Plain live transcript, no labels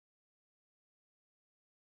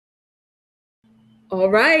All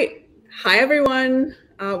right. Hi, everyone.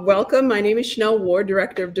 Welcome. My name is Chanel Ward,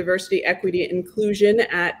 Director of Diversity, Equity, and Inclusion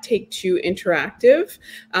at Take-Two Interactive.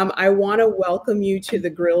 I want to welcome you to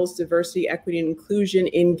TheGrill's Diversity, Equity, and Inclusion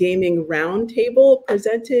in Gaming Roundtable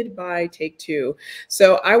presented by Take-Two.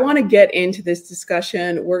 So I want to get into this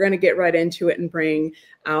discussion. We're going to get right into it and bring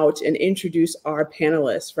out and introduce our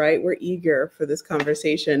panelists, right? We're eager for this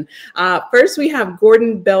conversation. First, we have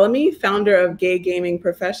Gordon Bellamy, founder of Gay Gaming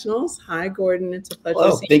Professionals. Hi, Gordon. It's a pleasure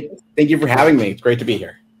to see you. Thank you for having me. It's great to be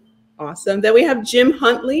here. Awesome. Then we have Jim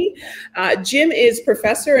Huntley. Jim is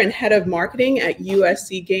professor and head of marketing at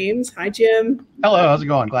USC Games. Hi, Jim. Hello. How's it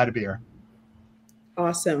going? Glad to be here.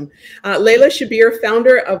 Awesome. Layla Shabir,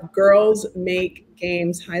 founder of Girls Make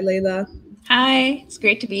Games. Hi, Layla. Hi. It's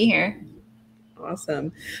great to be here.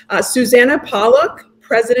 Awesome. Susanna Pollock,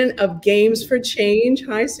 president of Games for Change.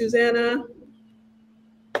 Hi, Susanna.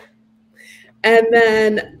 And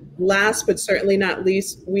then last but certainly not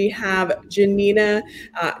least, we have Janina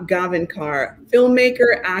Gavinkar,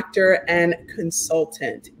 filmmaker, actor, and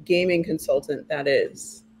consultant, gaming consultant, that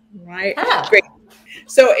is, right? Great.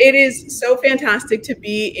 So it is so fantastic to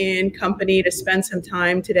be in company, to spend some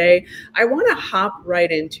time today. I want to hop right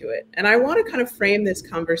into it. And I want to kind of frame this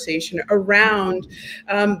conversation around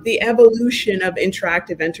the evolution of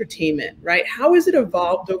interactive entertainment, right? How has it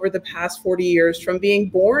evolved over the past 40 years from being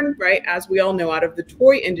born, right, as we all know, out of the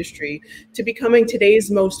toy industry to becoming today's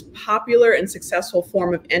most popular and successful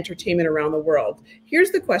form of entertainment around the world?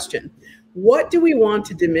 Here's the question. What do we want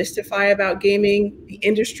to demystify about gaming, the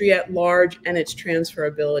industry at large, and its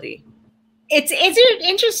transferability? It's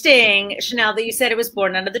interesting, Chanel, that you said it was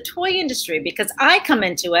born out of the toy industry, because I come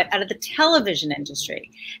into it out of the television industry.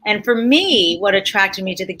 And for me, what attracted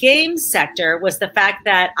me to the games sector was the fact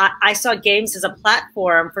that I saw games as a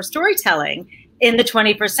platform for storytelling in the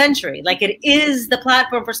 21st century. Like, it is the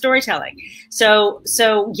platform for storytelling. So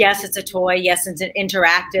yes, it's a toy. Yes, it's an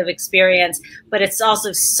interactive experience, but it's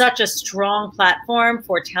also such a strong platform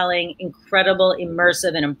for telling incredible,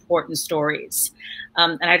 immersive, and important stories.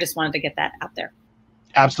 And I just wanted to get that out there.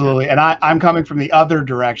 Absolutely. And I'm coming from the other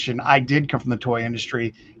direction. I did come from the toy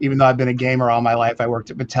industry, even though I've been a gamer all my life. I worked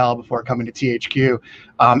at Mattel before coming to THQ.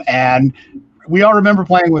 And we all remember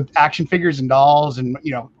playing with action figures and dolls and,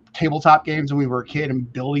 tabletop games when we were a kid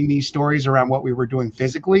and building these stories around what we were doing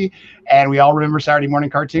physically. And we all remember Saturday morning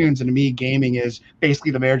cartoons. And to me, gaming is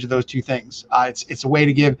basically the marriage of those two things. It's a way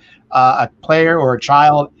to give a player or a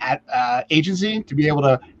child agency to be able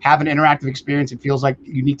to have an interactive experience that feels like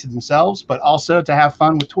unique to themselves, but also to have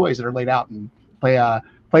fun with toys that are laid out and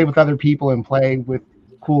play with other people and play with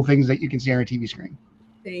cool things that you can see on a TV screen.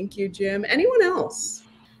 Thank you, Jim. Anyone else?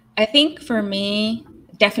 I think for me,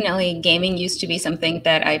 definitely gaming used to be something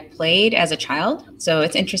that I played as a child. So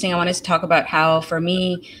it's interesting. I wanted to talk about how, for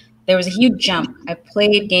me, there was a huge jump. I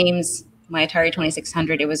played games, my Atari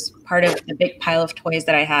 2600. It was part of the big pile of toys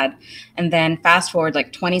that I had. And then fast forward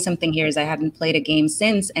like 20 something years, I hadn't played a game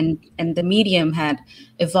since. And the medium had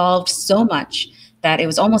evolved so much that it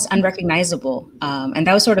was almost unrecognizable. And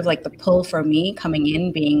that was sort of like the pull for me coming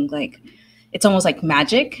in, being like, it's almost like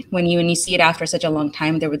magic when you see it after such a long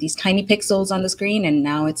time. There were these tiny pixels on the screen, and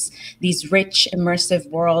now it's these rich, immersive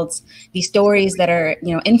worlds, these stories that are,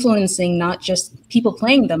 influencing not just people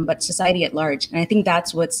playing them, but society at large. And I think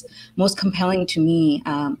that's what's most compelling to me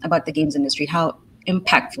about the games industry, how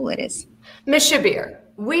impactful it is. Ms. Shabir,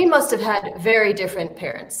 we must have had very different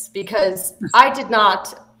parents, because I did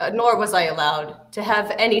not, nor was I allowed to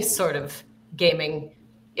have any sort of gaming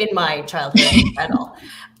in my childhood at all.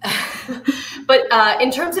 But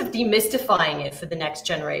in terms of demystifying it for the next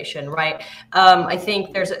generation, right? I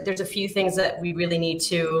think there's a few things that we really need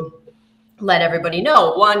to let everybody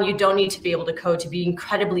know. One, you don't need to be able to code to be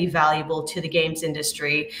incredibly valuable to the games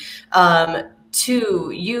industry.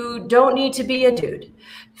 Two, you don't need to be a dude,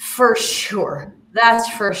 for sure. That's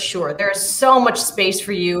for sure. There's so much space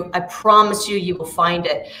for you. I promise you, you will find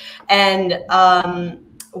it. And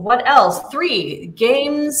what else? Three,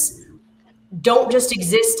 games don't just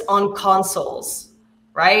exist on consoles,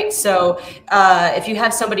 right? So if you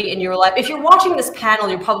have somebody in your life, if you're watching this panel,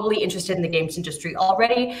 you're probably interested in the games industry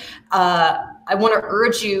already. I want to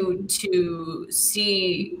urge you to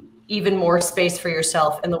see even more space for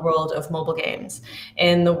yourself in the world of mobile games,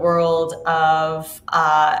 in the world of,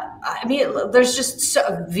 there's just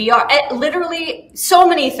VR, literally so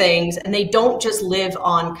many things, and they don't just live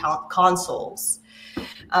on consoles.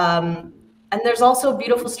 And there's also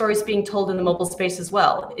beautiful stories being told in the mobile space as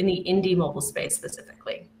well, in the indie mobile space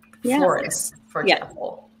specifically. Yeah. Florence, for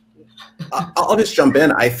example. I'll just jump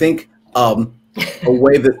in. I think a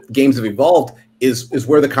way that games have evolved is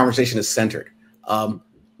where the conversation is centered.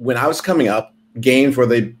 When I was coming up, games,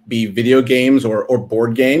 whether they be video games or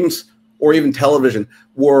board games or even television,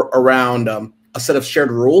 were around a set of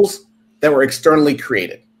shared rules that were externally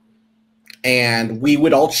created. And we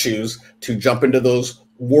would all choose to jump into those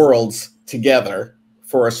worlds together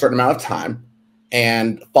for a certain amount of time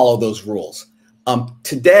and follow those rules.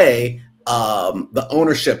 Today, the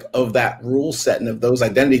ownership of that rule set and of those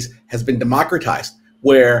identities has been democratized,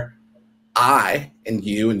 where I and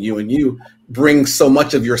you and you and you bring so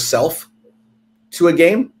much of yourself to a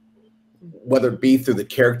game, whether it be through the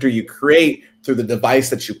character you create, through the device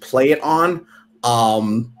that you play it on,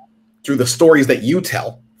 through the stories that you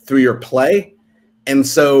tell through your play. And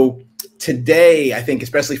so today, I think,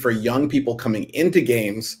 especially for young people coming into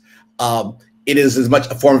games, it is as much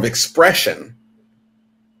a form of expression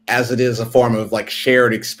as it is a form of like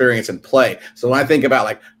shared experience and play. So when I think about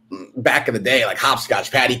like back in the day, like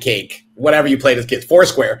hopscotch, patty cake, whatever you played as kids,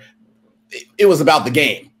 Foursquare, it was about the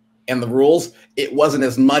game and the rules. It wasn't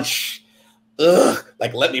as much,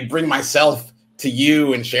 like, let me bring myself to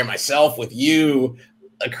you and share myself with you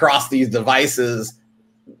across these devices,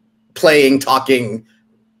 playing, talking,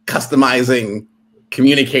 customizing,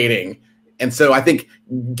 communicating. And so I think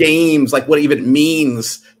games, like what it even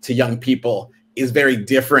means to young people, is very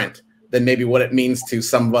different than maybe what it means to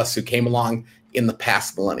some of us who came along in the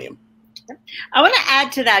past millennium. I want to add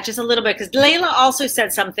to that just a little bit, because Layla also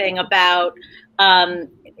said something about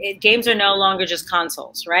games are no longer just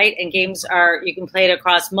consoles, right? And games are, you can play it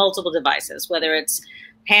across multiple devices, whether it's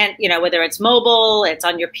whether it's mobile, it's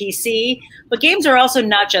on your PC, but games are also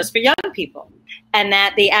not just for young people. And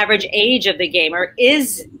that the average age of the gamer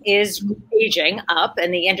is aging up,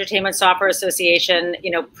 and the Entertainment Software Association,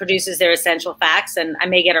 produces their essential facts, and I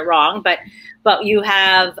may get it wrong, but you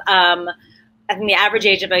have, I think the average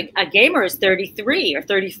age of a gamer is 33 or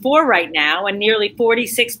 34 right now, and nearly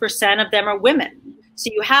 46% of them are women. So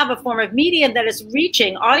you have a form of media that is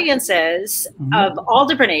reaching audiences of all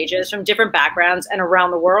different ages, from different backgrounds and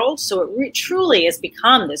around the world. So it truly has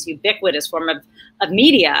become this ubiquitous form of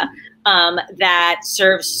media that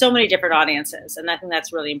serves so many different audiences. And I think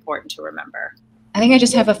that's really important to remember. I think I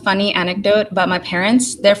just have a funny anecdote about my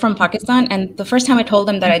parents. They're from Pakistan. And the first time I told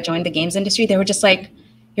them that I joined the games industry, they were just like,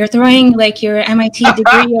 you're throwing like your MIT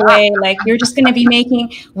degree away. Like, you're just going to be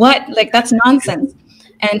making what? Like, that's nonsense.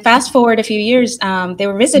 And fast forward a few years, they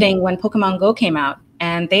were visiting when Pokemon Go came out,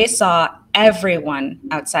 and they saw everyone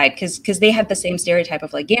outside because they had the same stereotype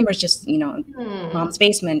of like gamers, just, mom's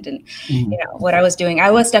basement and, what I was doing.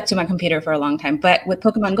 I was stuck to my computer for a long time. But with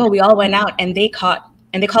Pokemon Go, we all went out and they called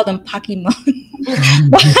them Pokemon.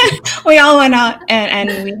 We all went out and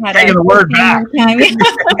we had the word back.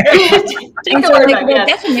 And so like the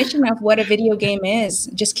definition of what a video game is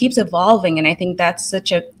just keeps evolving, and I think that's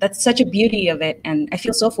such a beauty of it. And I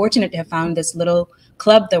feel so fortunate to have found this little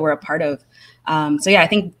club that we're a part of. So yeah, I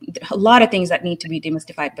think a lot of things that need to be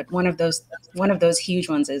demystified, but one of those huge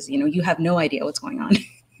ones is, you have no idea what's going on.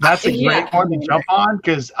 That's a great one to jump on,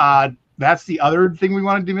 because that's the other thing we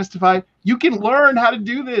want to demystify. You can learn how to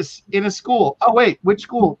do this in a school. Oh, wait, which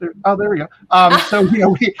school? Oh, there we go. So, we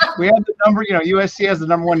have the number, USC has the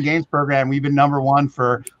 #1 games program. We've been #1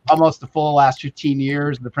 for almost the full last 15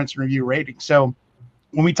 years in the Princeton Review rating. So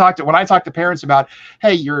when I talk to parents about,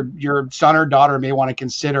 hey, your son or daughter may want to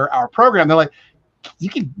consider our program, they're like, you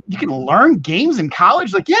can learn games in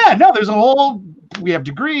college? Like, yeah, no, we have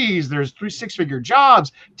degrees, there's 3 6-figure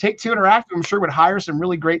jobs. Take-Two Interactive, I'm sure, would hire some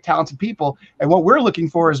really great, talented people. And what we're looking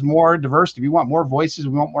for is more diversity. We want more voices.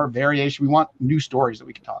 We want more variation. We want new stories that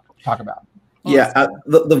we can talk about. Yeah,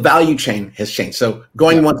 the value chain has changed. So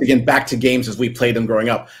going once again back to games as we played them growing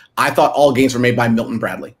up, I thought all games were made by Milton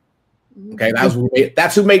Bradley. Okay,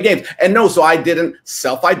 that's who made games. And no, so I didn't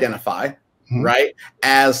self-identify, right,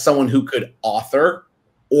 as someone who could author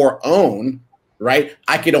or own, right?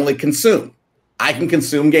 I could only consume. I can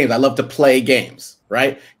consume games. I love to play games,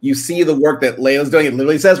 right? You see the work that Layla's doing. It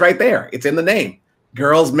literally says right there. It's in the name.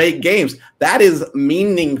 Girls make games. That is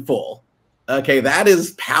meaningful. Okay, that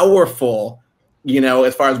is powerful,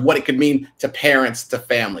 as far as what it could mean to parents, to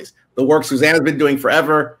families. The work Susanna's been doing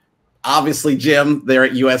forever. Obviously, Jim, there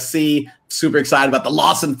at USC, super excited about the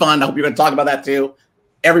Lawson Fund. I hope you're going to talk about that too.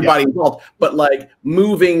 Everybody involved. But like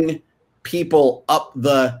moving people up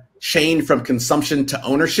the chain from consumption to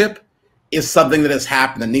ownership is something that has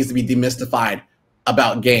happened that needs to be demystified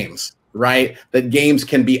about games, right? That games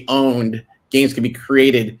can be owned, games can be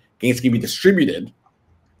created, games can be distributed,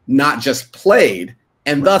 not just played,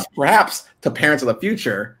 and thus perhaps to parents of the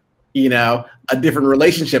future, a different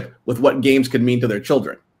relationship with what games could mean to their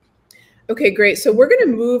children. Okay, great. So we're going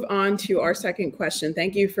to move on to our second question.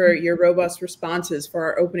 Thank you for your robust responses for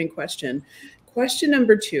our opening question. Question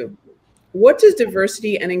number 2. what does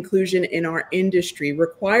diversity and inclusion in our industry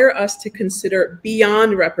require us to consider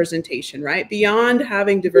beyond representation, right? Beyond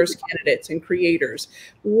having diverse candidates and creators,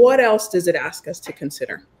 what else does it ask us to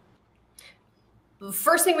consider? The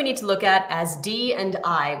first thing we need to look at as D and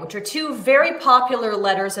I, which are two very popular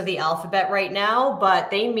letters of the alphabet right now,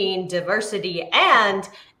 but they mean diversity and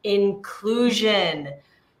inclusion.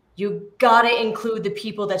 You gotta include the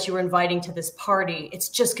people that you're inviting to this party. It's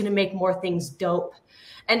just gonna make more things dope.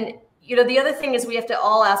 And you know, the other thing is we have to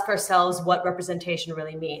all ask ourselves what representation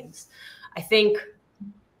really means. I think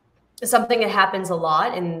something that happens a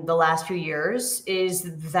lot in the last few years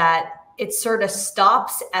is that it sort of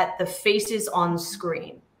stops at the faces on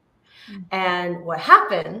screen. And what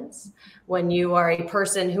happens when you are a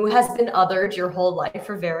person who has been othered your whole life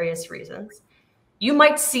for various reasons, you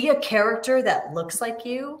might see a character that looks like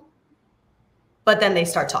you, but then they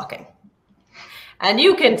start talking. And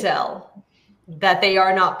you can tell that they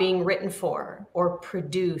are not being written for or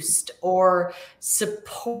produced or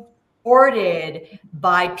supported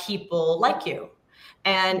by people like you.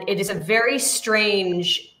 And it is a very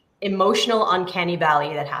strange emotional uncanny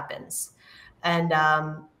valley that happens. And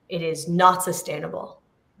it is not sustainable.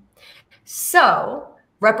 So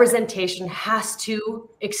representation has to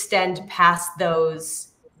extend past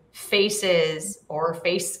those faces or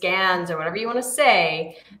face scans or whatever you want to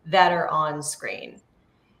say that are on screen.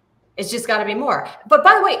 It's just got to be more. But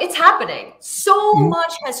by the way, it's happening. So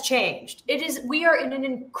much has changed. We are in an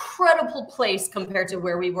incredible place compared to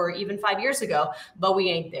where we were even 5 years ago, but we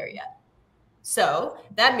ain't there yet. So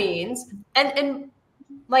that means, and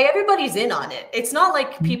like everybody's in on it. It's not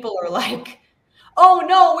like people are like, oh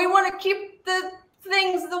no, we want to keep the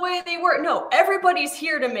things the way they were. No, everybody's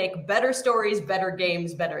here to make better stories, better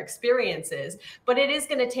games, better experiences. But it is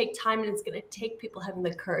going to take time, and it's going to take people having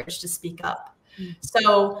the courage to speak up.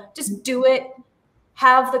 So just do it.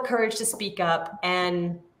 Have the courage to speak up.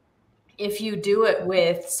 And if you do it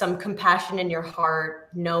with some compassion in your heart,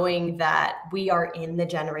 knowing that we are in the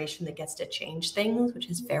generation that gets to change things, which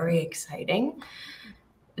is very exciting,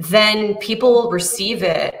 then people will receive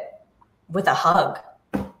it with a hug,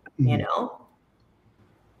 you know?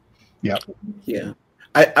 Yeah. Yeah.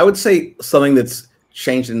 I would say something that's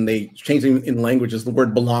changing in language is the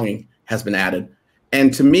word belonging has been added.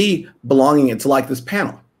 And to me, belonging, it's like this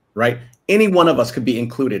panel, right? Any one of us could be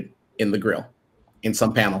included in the grill in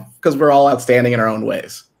some panel because we're all outstanding in our own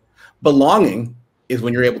ways. Belonging is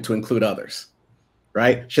when you're able to include others,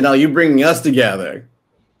 right? Chanel, you bringing us together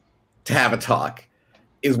to have a talk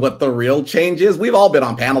is what the real change is. We've all been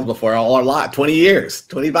on panels before, all our lot, 20 years,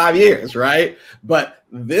 25 years, right? But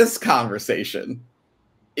this conversation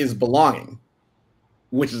is belonging,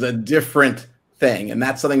 which is a different thing. And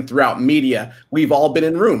that's something throughout media. We've all been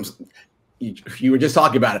in rooms. You were just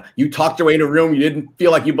talking about it. You talked your way in a room. You didn't feel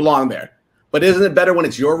like you belonged there. But isn't it better when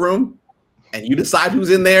it's your room and you decide who's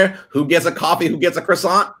in there, who gets a coffee, who gets a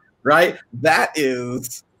croissant, right? That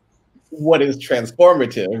is what is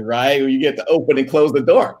transformative, right? You get to open and close the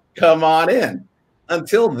door. Come on in.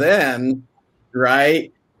 Until then,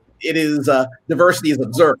 right, it is diversity is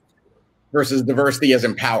observed versus diversity is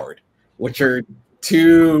empowered, which are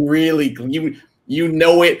two really, you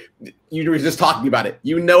know it, you were just talking about it.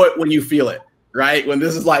 You know it when you feel it, right? When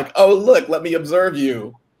this is like, oh, look, let me observe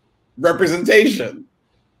you. Representation.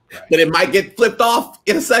 Right. But it might get flipped off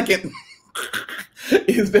in a second.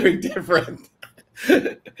 Is very different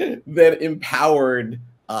than empowered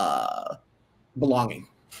belonging.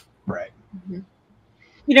 Right. You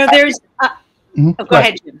know, there's oh, go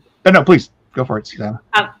ahead, Jim. No, please go for it, Susanna.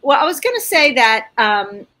 Well, I was going to say that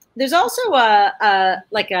there's also a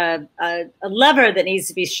lever that needs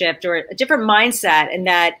to be shifted, or a different mindset, in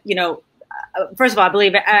that, you know, first of all,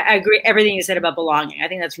 I agree everything you said about belonging. I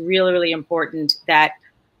think that's really, really important. That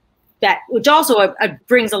which also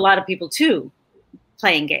brings a lot of people to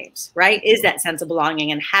playing games, right? Is that sense of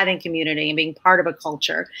belonging and having community and being part of a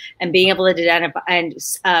culture and being able to identify and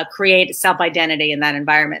create self-identity in that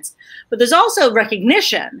environment. But there's also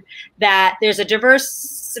recognition that there's a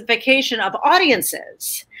diversification of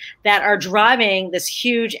audiences that are driving this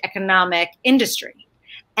huge economic industry,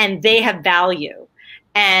 and they have value.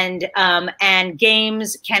 And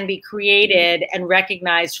games can be created and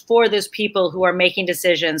recognized for those people who are making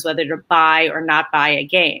decisions whether to buy or not buy a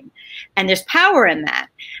game. And there's power in that.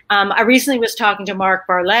 I recently was talking to Mark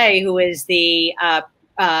Barley, who is the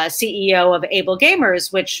CEO of Able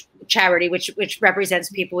Gamers, which represents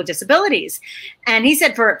people with disabilities. And he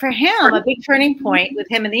said for him, a big turning point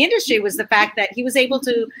with him in the industry was the fact that he was able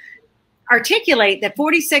to articulate that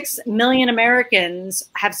 46 million Americans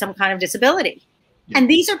have some kind of disability. And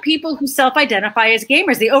these are people who self-identify as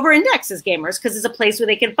gamers. They over-index as gamers because it's a place where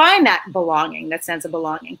they can find that belonging, that sense of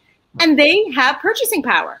belonging. And they have purchasing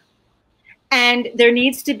power. And there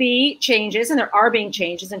needs to be changes, and there are being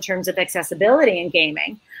changes in terms of accessibility in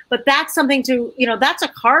gaming. But that's something to, that's a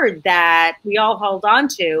card that we all hold on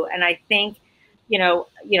to. And I think, I don't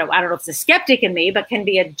know if it's a skeptic in me, but can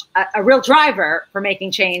be a real driver for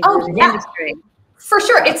making change in the industry. For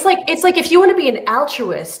sure. It's like if you want to be an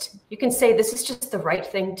altruist, you can say this is just the right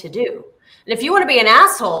thing to do. And if you want to be an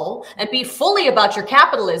asshole and be fully about your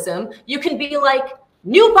capitalism, you can be like,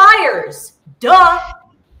 new buyers, duh.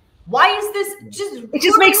 Why is this just? It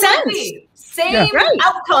just makes sense. Same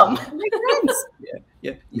outcome. Makes sense.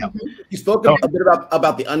 Yeah. You spoke a bit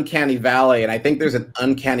about the uncanny valley, and I think there's an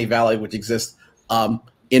uncanny valley which exists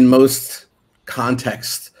in most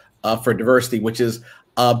contexts for diversity, which is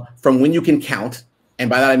from when you can count. And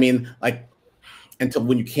by that, I mean like until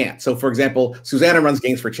when you can't. So for example, Susanna runs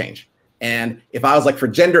Games for Change. And if I was like for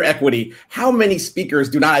gender equity, how many speakers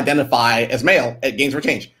do not identify as male at Games for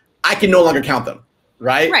Change? I can no longer count them,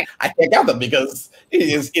 right? I can't count them because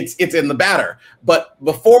it's in the batter. But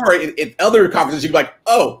before in other conferences, you'd be like,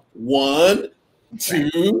 oh, 1,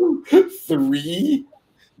 2, 3,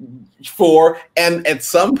 4. And at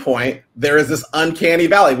some point, there is this uncanny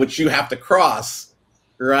valley, which you have to cross.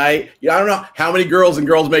 Right? I don't know how many girls and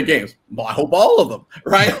girls make games. Well, I hope all of them,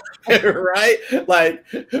 right? Right? Like,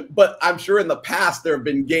 but I'm sure in the past there have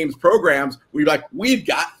been games programs where you're like, we've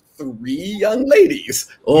got 3 young ladies,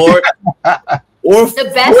 or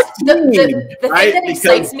the best. The right? thing that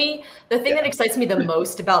excites me, the thing that excites me the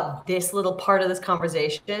most about this little part of this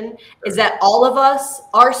conversation is that all of us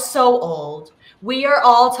are so old. We are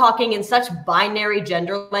all talking in such binary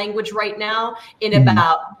gender language right now. In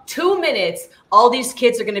about 2 minutes, all these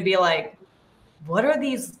kids are going to be like, what are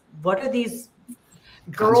these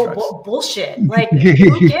girl bullshit? Like,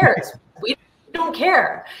 who cares? We don't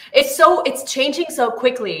care. It's changing so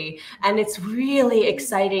quickly, and it's really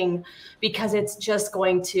exciting because it's just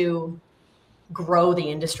going to grow the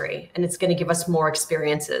industry, and it's going to give us more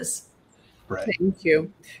experiences. Right. Thank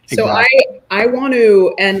you. So I want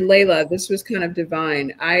to, and Layla, this was kind of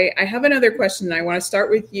divine. I have another question. I want to start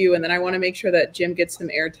with you, and then I want to make sure that Jim gets some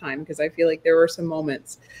airtime because I feel like there were some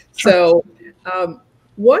moments. Sure. So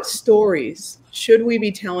what stories should we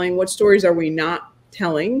be telling? What stories are we not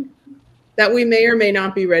telling that we may or may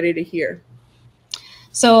not be ready to hear?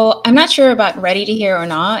 So I'm not sure about ready to hear or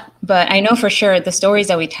not, but I know for sure the stories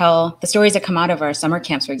that we tell, the stories that come out of our summer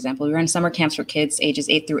camps, for example, we run summer camps for kids ages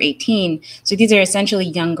 8 through 18. So these are essentially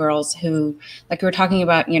young girls who, like we were talking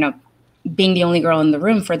about, being the only girl in the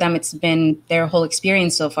room. For them, it's been their whole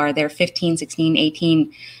experience so far. They're 15, 16,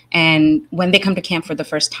 18. And when they come to camp for the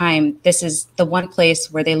first time, this is the one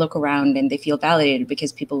place where they look around and they feel validated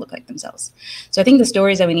because people look like themselves. So I think the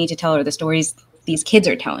stories that we need to tell are the stories these kids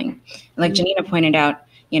are telling. Like Janina pointed out,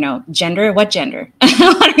 gender, what gender?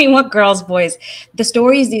 I mean, what girls, boys? The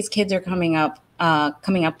stories these kids are coming up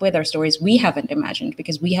with are stories we haven't imagined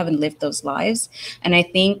because we haven't lived those lives. And I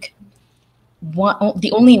think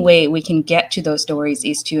the only way we can get to those stories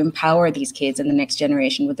is to empower these kids and the next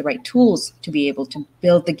generation with the right tools to be able to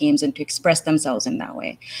build the games and to express themselves in that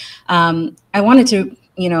way. I wanted to,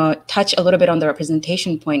 touch a little bit on the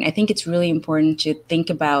representation point. I think it's really important to think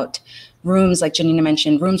about rooms, like Janina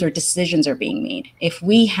mentioned, rooms where decisions are being made. If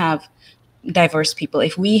we have diverse people,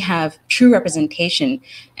 if we have true representation,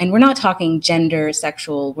 and we're not talking gender,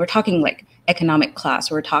 sexual, we're talking like economic class,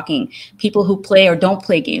 we're talking people who play or don't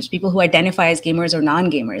play games, people who identify as gamers or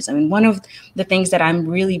non-gamers. I mean, one of the things that I'm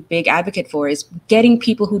really big advocate for is getting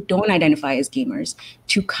people who don't identify as gamers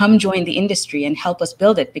to come join the industry and help us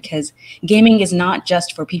build it, because gaming is not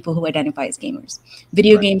just for people who identify as gamers.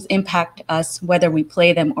 Video games impact us whether we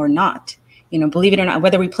play them or not. Believe it or not,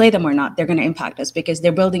 whether we play them or not, they're going to impact us because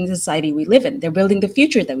they're building the society we live in. They're building the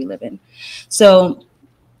future that we live in. So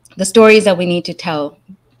the stories that we need to tell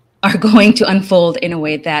are going to unfold in a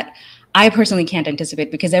way that I personally can't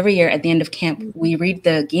anticipate, because every year at the end of camp, we read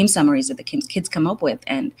the game summaries that the kids come up with.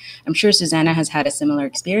 And I'm sure Susanna has had a similar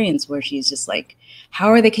experience where she's just like, how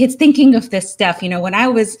are the kids thinking of this stuff? When I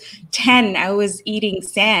was 10, I was eating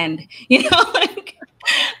sand,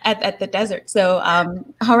 at the desert. So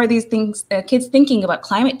how are these kids thinking about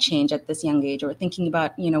climate change at this young age, or thinking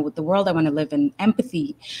about, with the world I want to live in,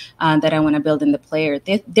 empathy that I want to build in the player?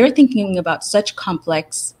 They're thinking about such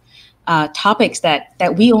complex topics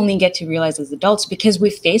that we only get to realize as adults because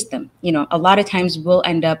we've faced them. A lot of times we'll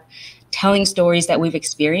end up telling stories that we've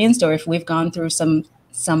experienced, or if we've gone through some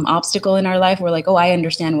obstacle in our life, we're like, oh, I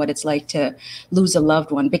understand what it's like to lose a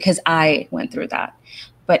loved one because I went through that.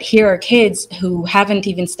 But here are kids who haven't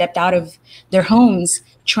even stepped out of their homes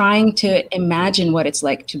trying to imagine what it's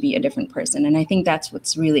like to be a different person. And I think that's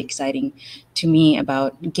what's really exciting to me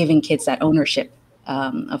about giving kids that ownership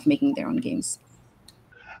of making their own games.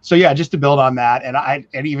 So yeah, just to build on that, and I'd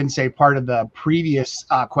even say part of the previous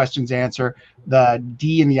question's answer, the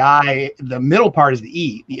D and the I, the middle part is the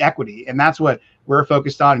E, the equity. And that's what we're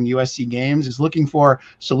focused on in USC Games, is looking for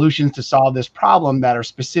solutions to solve this problem that are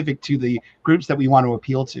specific to the groups that we want to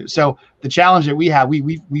appeal to. So the challenge that we have, we've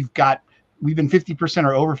been 50%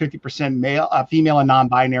 or over 50% male, female and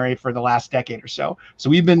non-binary for the last decade or so. So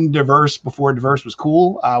we've been diverse before diverse was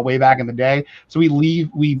cool, way back in the day. So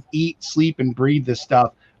we eat, sleep, and breathe this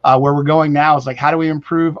stuff. Where we're going now is like, how do we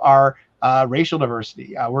improve our racial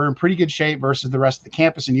diversity? We're in pretty good shape versus the rest of the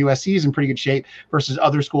campus, and USC is in pretty good shape versus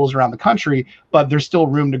other schools around the country, but there's still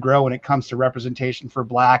room to grow when it comes to representation for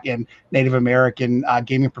Black and Native American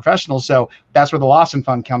gaming professionals. So that's where the Lawson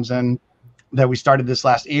Fund comes in, that we started this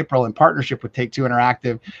last April in partnership with Take-Two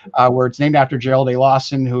Interactive, where it's named after Gerald A.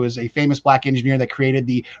 Lawson, who is a famous Black engineer that created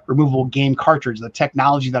the removable game cartridge, the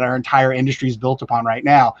technology that our entire industry is built upon right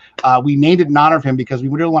now. We named it in honor of him because we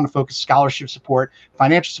really want to focus scholarship support,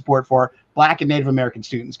 financial support for Black and Native American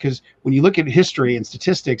students. Because when you look at history and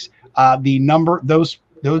statistics, those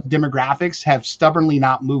demographics have stubbornly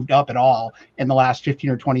not moved up at all in the last 15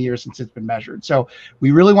 or 20 years since it's been measured. So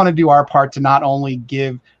we really want to do our part to not only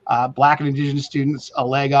give Black and Indigenous students a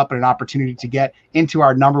leg up and an opportunity to get into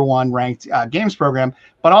our #1 ranked games program,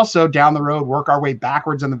 but also down the road, work our way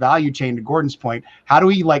backwards on the value chain. To Gordon's point, how do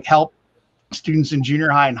we help students in junior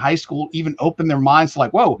high and high school even open their minds to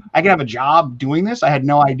whoa, I can have a job doing this? I had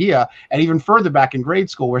no idea. And even further back in grade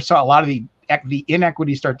school, where a lot of the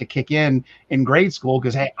inequities start to kick in grade school,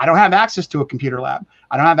 because, hey, I don't have access to a computer lab.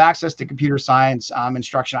 I don't have access to computer science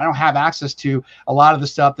instruction. I don't have access to a lot of the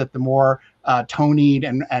stuff that the more Tony'd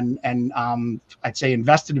and I'd say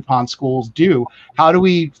invested upon schools do. How do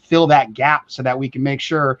we fill that gap so that we can make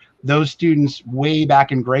sure those students way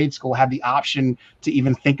back in grade school have the option to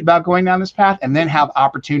even think about going down this path, and then have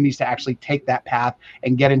opportunities to actually take that path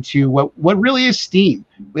and get into what really is STEAM?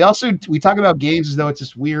 We talk about games as though it's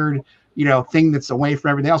this weird thing that's away from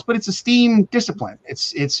everything else, but it's a STEAM discipline.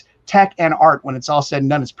 It's tech and art. When it's all said and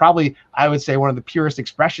done, it's probably, I would say, one of the purest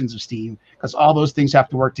expressions of STEAM, because all those things have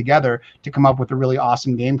to work together to come up with a really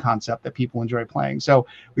awesome game concept that people enjoy playing. So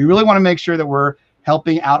we really want to make sure that we're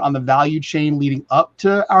helping out on the value chain leading up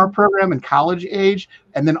to our program and college age.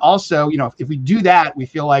 And then also, if we do that, we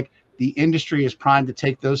feel like the industry is primed to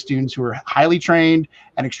take those students who are highly trained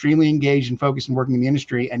and extremely engaged and focused on working in the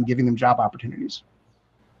industry and giving them job opportunities.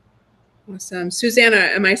 Awesome. Susanna,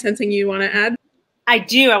 am I sensing you want to add? I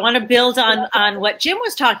do. I want to build on what Jim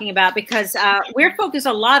was talking about, because we're focused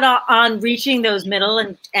a lot on reaching those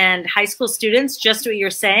middle and high school students, just what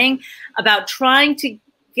you're saying, about trying to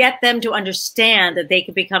get them to understand that they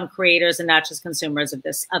could become creators and not just consumers of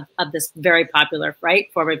this very popular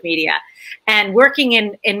form of media. And working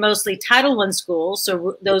in mostly Title I schools,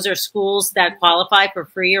 so those are schools that qualify for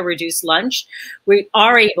free or reduced lunch, we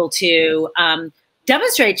are able to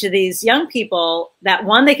demonstrate to these young people that,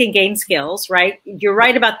 one, they can gain skills, right? You're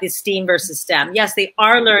right about the STEAM versus STEM. Yes, they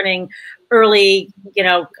are learning early,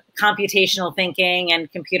 computational thinking and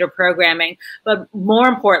computer programming. But more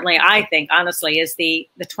importantly, I think, honestly, is the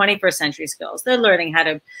 21st century skills. They're learning how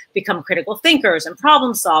to become critical thinkers and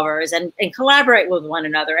problem solvers and collaborate with one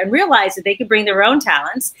another, and realize that they can bring their own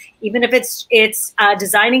talents, even if it's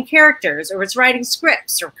designing characters, or it's writing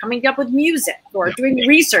scripts, or coming up with music, or doing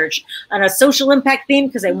research on a social impact theme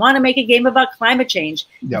because they want to make a game about climate change.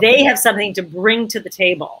 Yep. They have something to bring to the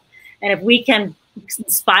table. And if we can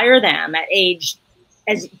inspire them at age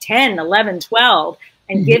 10, 11, 12,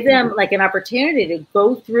 and give them an opportunity to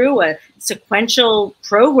go through a sequential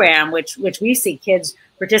program, which we see kids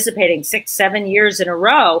participating 6, 7 years in a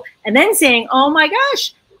row, and then saying, oh my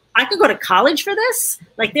gosh, I could go to college for this.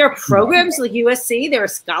 There are programs like USC, there are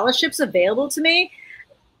scholarships available to me.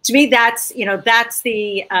 To me, that's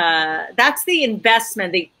the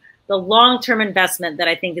investment, the long-term investment that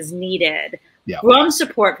I think is needed. Yeah. From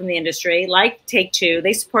support from the industry, like Take-Two,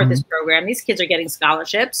 they support this program. These kids are getting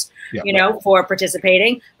scholarships, for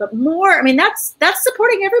participating. But more, that's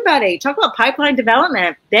supporting everybody. Talk about pipeline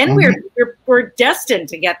development. Then we're destined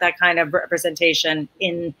to get that kind of representation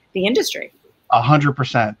in the industry.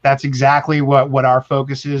 100%. That's exactly what our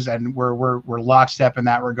focus is, and we're lockstep in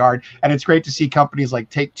that regard. And it's great to see companies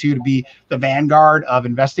like Take-Two to be the vanguard of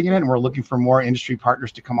investing in it, and we're looking for more industry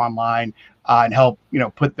partners to come online and help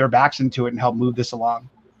put their backs into it and help move this along.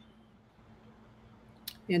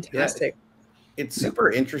 Fantastic. Yeah, it's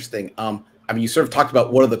super interesting. You sort of talked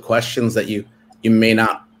about what are the questions that you you may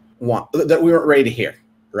not want, that we weren't ready to hear,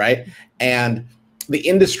 right? And the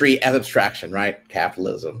industry as abstraction, right?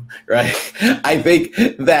 Capitalism, right? I think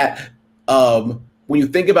that when you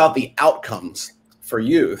think about the outcomes for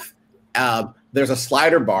youth, there's a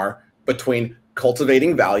slider bar between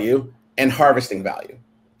cultivating value and harvesting value,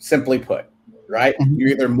 simply put, right? You're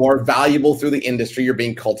either more valuable through the industry, you're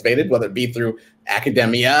being cultivated, whether it be through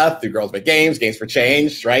academia, through Girls Make Games, Games for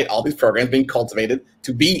Change, right? All these programs being cultivated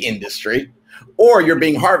to be industry, or you're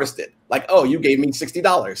being harvested. Like, oh, you gave me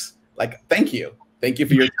 $60. Like, thank you. Thank you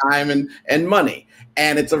for your time and money.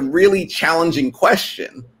 And it's a really challenging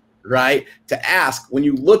question, right, to ask when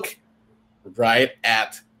you look, right,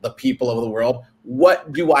 at the people of the world.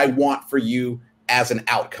 What do I want for you as an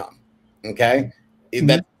outcome? Okay,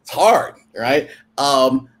 that's hard, right?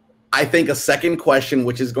 I think a second question,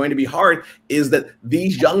 which is going to be hard, is that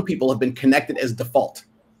these young people have been connected as default.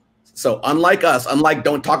 So unlike us, unlike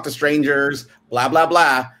don't talk to strangers, blah, blah,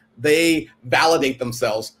 blah, they validate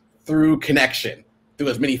themselves through connection, through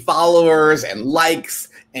as many followers and likes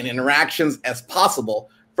and interactions as possible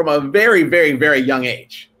from a very, very, very young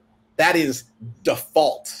age. That is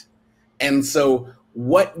default. And so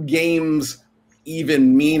what games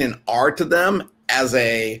even mean and are to them as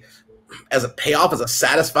a payoff, as a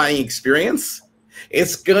satisfying experience,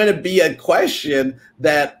 it's going to be a question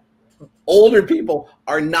that older people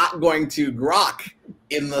are not going to grok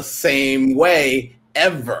in the same way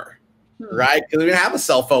ever, right? Because we didn't have a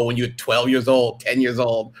cell phone when you were 12 years old, 10 years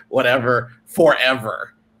old, whatever,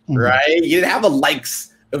 forever, right? You didn't have the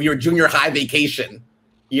likes of your junior high vacation.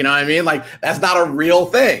 You know what I mean? Like, that's not a real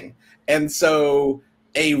thing. And so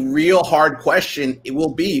a real hard question, it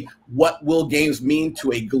will be, what will games mean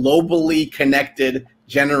to a globally connected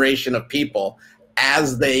generation of people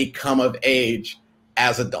as they come of age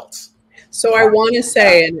as adults? So I want to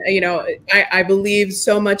say, and you know, I believe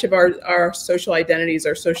so much of our social identities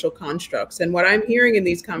are social constructs. And what I'm hearing in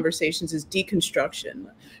these conversations is deconstruction,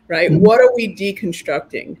 right? What are we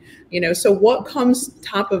deconstructing? You know, so what comes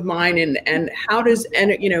top of mind, and how does,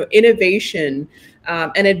 you know, innovation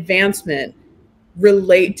and advancement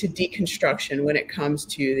relate to deconstruction when it comes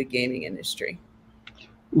to the gaming industry?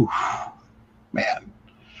 Oof, man.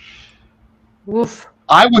 Oof.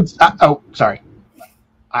 I would. Oh, sorry.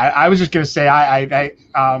 I was just going to say,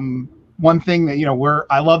 one thing that, you know,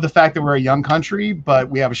 I love the fact that we're a young country, but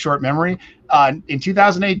we have a short memory. In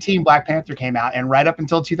 2018, Black Panther came out, and right up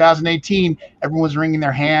until 2018, everyone was wringing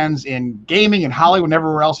their hands in gaming and Hollywood and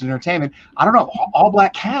everywhere else in entertainment. I don't know, all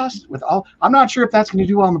black cast with all. I'm not sure if that's going to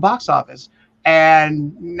do well in the box office.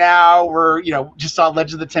 And now we're, you know, just saw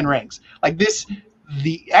Legend of the Ten Rings. Like this,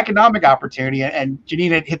 the economic opportunity, and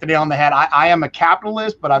Janina hit the nail on the head. I am a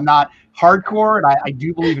capitalist, but I'm not hardcore, and I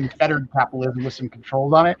do believe in fettered capitalism with some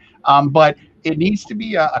controls on it. But it needs to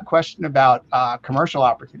be a question about commercial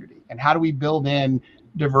opportunity, and how do we build in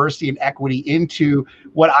diversity and equity into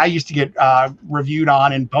what I used to get reviewed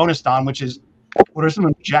on and bonused on, which is what are some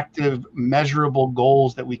objective, measurable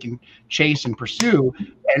goals that we can chase and pursue,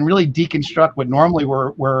 and really deconstruct what normally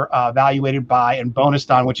we're evaluated by and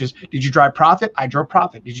bonused on, which is, did you drive profit? I drove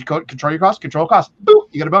profit. Did you control your costs? Control costs. Boom,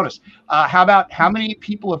 you get a bonus. How about how many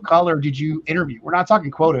people of color did you interview? We're not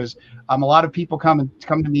talking quotas. A lot of people come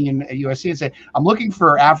to me in USC and say, I'm looking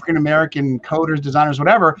for African-American coders, designers,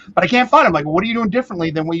 whatever, but I can't find them. Like, well, what are you doing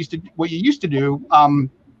differently than what you used to do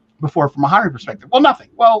before from a hiring perspective? Well, nothing.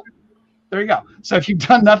 Well, there you go. So if you've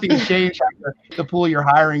done nothing to change the pool you're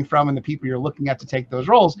hiring from and the people you're looking at to take those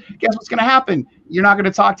roles, guess what's going to happen? You're not going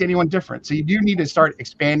to talk to anyone different. So you do need to start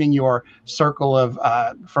expanding your circle of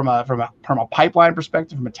from a pipeline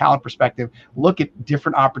perspective, from a talent perspective. Look at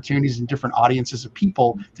different opportunities and different audiences of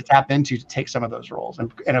people to tap into to take some of those roles,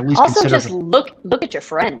 and at least also consider just look at your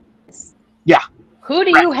friends. Yeah. Who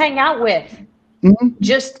do you hang out with?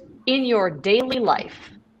 Just in your daily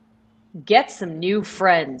life? Get some new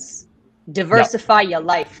friends. Diversify your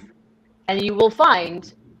life, and you will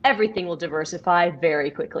find everything will diversify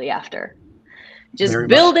very quickly after. Just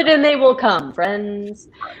build it and they will come, friends.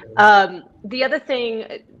 The other thing,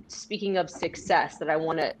 speaking of success, that I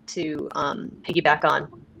wanted to piggyback on,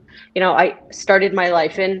 you know, I started my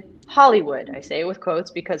life in Hollywood. I say it with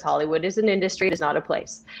quotes because Hollywood is an industry, it is not a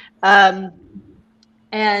place. And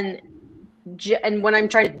when I'm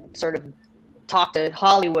trying to sort of talk to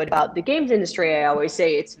Hollywood about the games industry, I always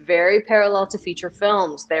say it's very parallel to feature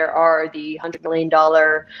films. There are the $100 million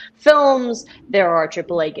films, there are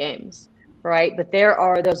AAA games, right? But there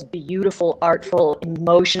are those beautiful, artful,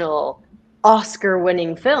 emotional,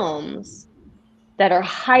 Oscar-winning films that are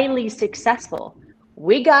highly successful.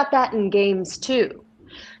 We got that in games too.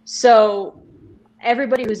 So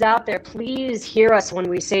everybody who's out there, please hear us when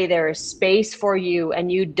we say there is space for you,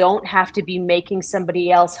 and you don't have to be making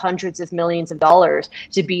somebody else hundreds of millions of dollars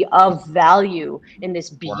to be of value in this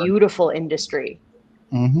beautiful industry.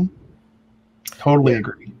 Mm-hmm. Totally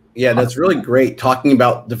agree. Yeah, that's really great, talking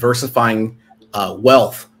about diversifying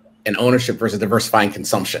wealth and ownership versus diversifying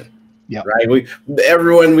consumption. Yeah. Right.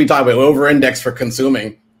 Everyone we talk about over-index for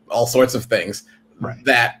consuming all sorts of things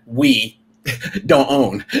that we don't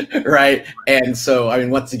own, right? And so, I mean,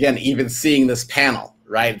 once again, even seeing this panel,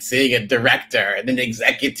 right, seeing a director and an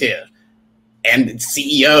executive and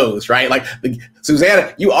CEOs, right? Like,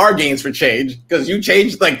 Susanna, you are Games for Change, because you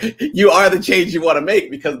changed, like, you are the change you want to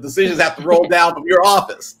make, because decisions have to roll down from your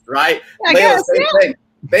office, right? Layla, same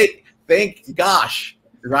thing. Thank gosh,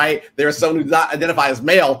 right? There's someone who does not identify as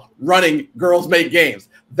male running Girls Make Games.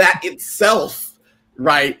 That itself,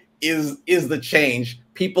 right, is the change.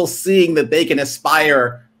 People seeing that they can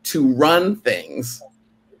aspire to run things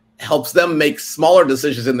helps them make smaller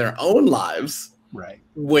decisions in their own lives, right?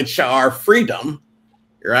 Which are freedom,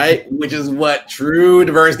 right? Which is what true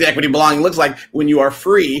diversity, equity, belonging looks like, when you are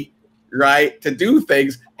free, right, to do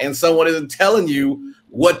things, and someone isn't telling you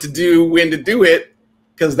what to do, when to do it,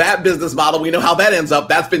 because that business model, we know how that ends up.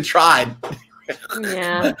 That's been tried.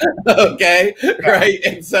 Yeah. Okay, right?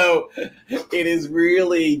 And so it is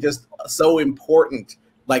really just so important,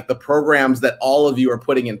 like the programs that all of you are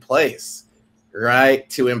putting in place, right,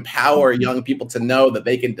 to empower young people to know that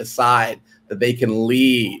they can decide, that they can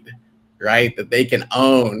lead, right, that they can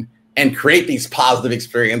own and create these positive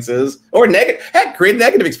experiences, or negative. Heck, create a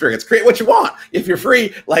negative experience. Create what you want. If you're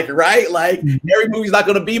free, like, right, like every movie's not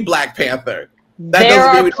going to be Black Panther. There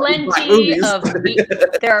are plenty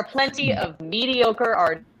of mediocre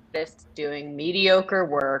artists doing mediocre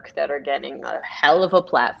work that are getting a hell of a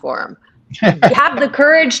platform. Have the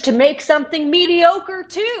courage to make something mediocre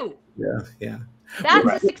too. Yeah. That's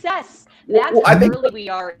a success. That's how early we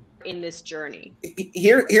are in this journey.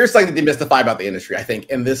 Here's something to demystify about the industry, I think,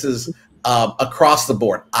 and this is across the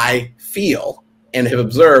board. I feel and have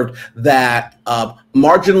observed that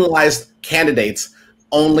marginalized candidates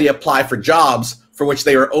only apply for jobs for which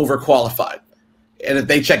they are overqualified. And if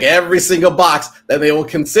they check every single box, then they will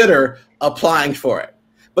consider applying for it.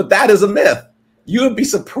 But that is a myth. You would be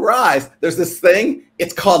surprised. There's this thing,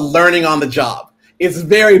 it's called learning on the job. It's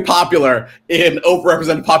very popular in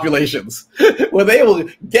overrepresented populations, where they will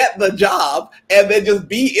get the job and then just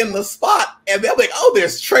be in the spot, and they'll be like, oh,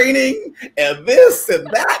 there's training and this and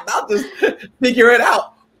that, not just figure it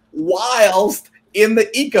out, whilst in the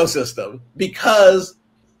ecosystem, because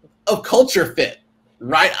of culture fit,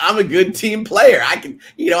 right? I'm a good team player. I can,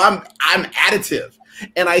 I'm additive.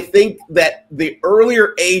 And I think that the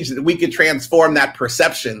earlier age that we could transform that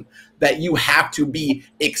perception that you have to be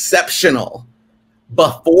exceptional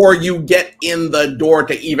before you get in the door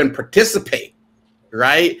to even participate,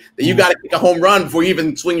 right? That you got to kick a home run before you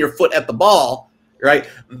even swing your foot at the ball, right?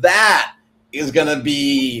 That is going to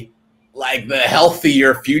be like the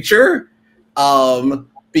healthier future,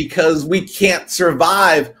 because we can't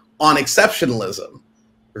survive on exceptionalism,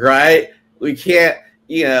 right? We can't,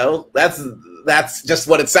 that's just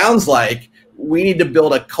what it sounds like. We need to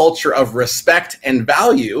build a culture of respect and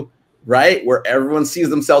value, right? Where everyone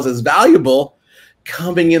sees themselves as valuable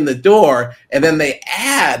coming in the door, and then they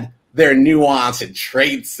add their nuance and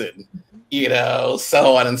traits and,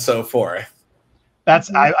 so on and so forth.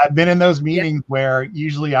 I've been in those meetings where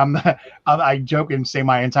usually I joke and say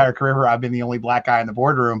my entire career I've been the only Black guy in the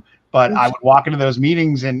boardroom, but I would walk into those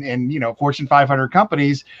meetings in Fortune 500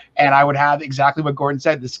 companies, and I would have exactly what Gordon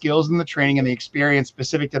said, the skills and the training and the experience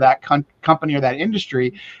specific to that company or that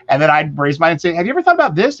industry. And then I'd raise mine and say, have you ever thought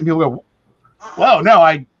about this? And people go, whoa, no,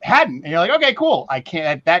 I hadn't. And you're like, okay, cool.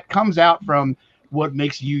 That comes out from what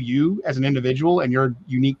makes you as an individual and your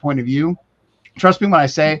unique point of view. Trust me when I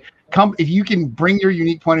say, if you can bring your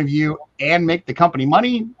unique point of view and make the company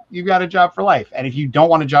money, you've got a job for life. And if you don't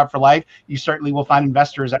want a job for life, you certainly will find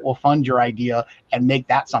investors that will fund your idea and make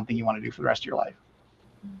that something you want to do for the rest of your life.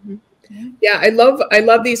 Yeah, I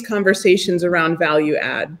love these conversations around value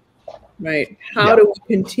add, right? How do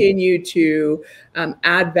we continue to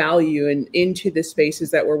add value into the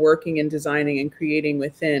spaces that we're working and designing and creating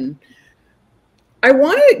within? I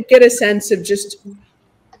want to get a sense of just,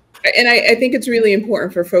 and I think it's really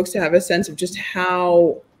important for folks to have a sense of just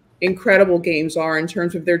how incredible games are in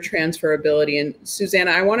terms of their transferability. And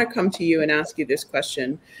Susanna, I want to come to you and ask you this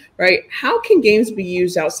question, right? How can games be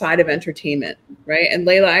used outside of entertainment, right? And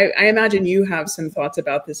Layla, I imagine you have some thoughts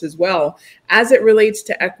about this as well, as it relates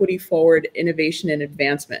to equity forward innovation and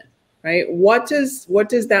advancement, right? What does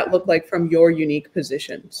that look like from your unique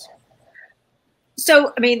positions?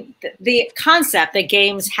 So, I mean, the concept that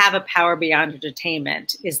games have a power beyond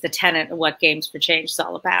entertainment is the tenet of what Games for Change is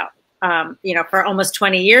all about. You know, for almost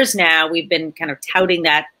 20 years now, we've been kind of touting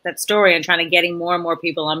that story and trying to getting more and more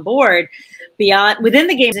people on board beyond within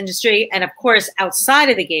the games industry, and of course outside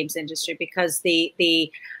of the games industry, because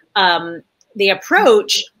the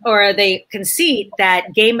approach or the conceit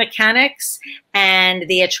that game mechanics and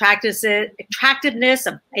the attractiveness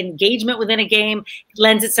of engagement within a game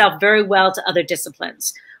lends itself very well to other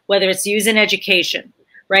disciplines, whether it's used in education,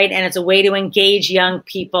 right? And it's a way to engage young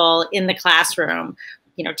people in the classroom,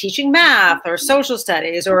 you know, teaching math or social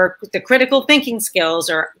studies or the critical thinking skills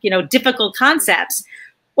or, you know, difficult concepts.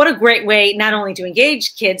 What a great way not only to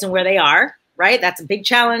engage kids and where they are, right? That's a big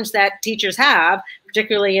challenge that teachers have,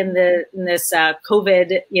 particularly in this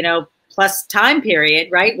COVID, you know, plus time period,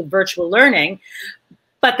 right, with virtual learning.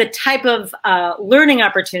 But the type of learning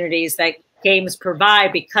opportunities that games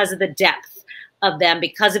provide, because of the depth of them,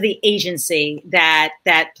 because of the agency that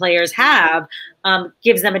players have,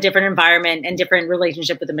 gives them a different environment and different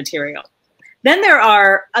relationship with the material. Then there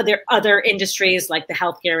are other industries like the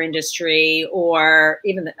healthcare industry, or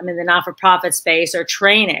even the not-for-profit space, or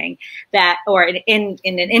training that, or in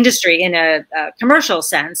an industry in a commercial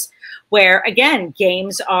sense, where again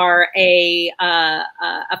games are a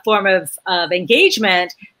form of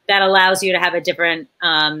engagement that allows you to have a different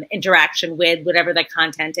interaction with whatever the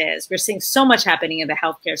content is. We're seeing so much happening in the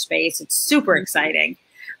healthcare space. It's super exciting.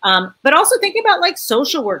 But also think about like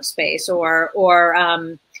social workspace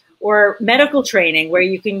or medical training, where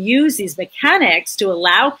you can use these mechanics to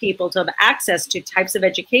allow people to have access to types of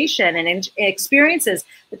education and experiences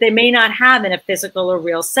that they may not have in a physical or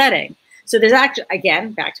real setting. So there's actually,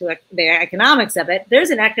 again, back to the economics of it,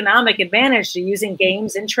 there's an economic advantage to using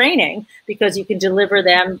games in training, because you can deliver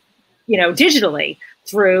them, you know, digitally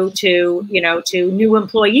through to, you know, to new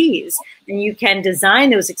employees. And you can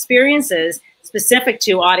design those experiences specific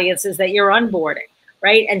to audiences that you're onboarding,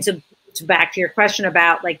 right? And so back to your question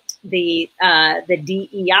about like the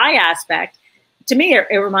DEI aspect, to me,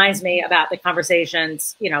 it reminds me about the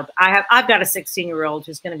conversations. You know, I've got a 16-year-old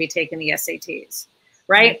who's going to be taking the SATs,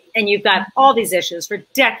 right? And you've got all these issues for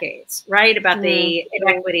decades, right, about the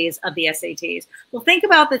inequities of the SATs. Well, think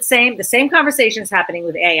about the same conversations happening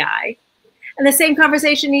with AI, and the same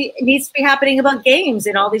conversation needs to be happening about games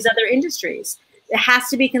in all these other industries. It has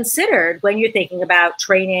to be considered when you're thinking about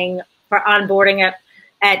training for onboarding at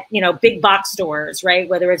you know, big box stores, right?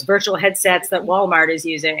 Whether it's virtual headsets that Walmart is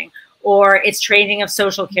using, or it's training of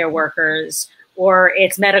social care workers, or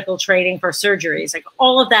it's medical training for surgeries. Like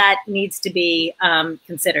all of that needs to be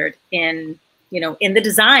considered in, you know, in the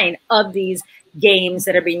design of these games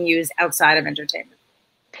that are being used outside of entertainment.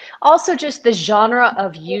 Also, just the genre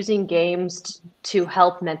of using games to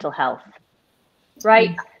help mental health,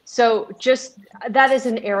 right? So just that is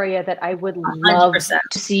an area that I would love 100%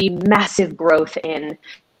 to see massive growth in.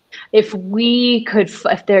 If we could,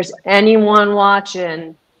 if there's anyone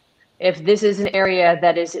watching, if this is an area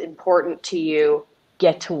that is important to you,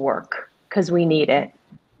 get to work, because we need it.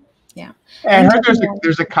 Yeah. And I heard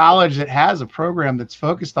there's a college that has a program that's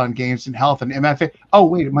focused on games and health and MFA. Oh,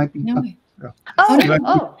 wait, it might be. No.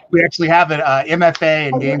 We actually have an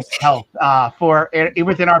MFA in games and health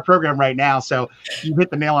within our program right now. So you hit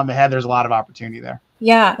the nail on the head. There's a lot of opportunity there.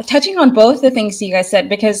 Yeah, touching on both the things you guys said,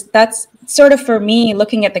 because that's sort of, for me,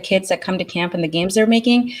 looking at the kids that come to camp and the games they're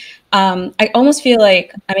making, I almost feel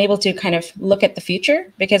like I'm able to kind of look at the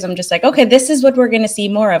future, because I'm just like, okay, this is what we're going to see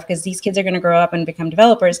more of, because these kids are going to grow up and become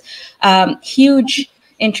developers. Huge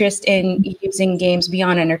interest in using games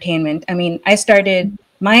beyond entertainment. I mean,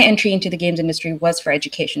 my entry into the games industry was for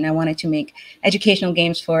education. I wanted to make educational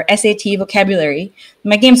games for SAT vocabulary.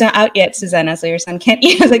 My game's not out yet, Susanna, so your son can't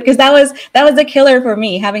use it, because that was a killer for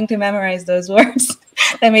me, having to memorize those words.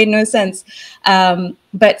 That made no sense.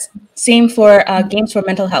 But same for games for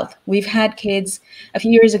mental health. We've had kids, a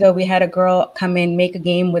few years ago, we had a girl come in, make a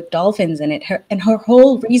game with dolphins in it. Her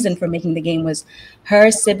whole reason for making the game was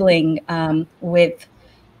her sibling with,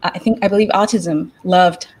 I believe autism,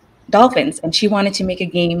 loved dolphins, and she wanted to make a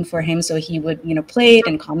game for him so he would, you know, play it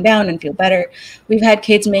and calm down and feel better. We've had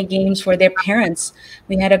kids make games for their parents.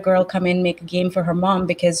 We had a girl come in, make a game for her mom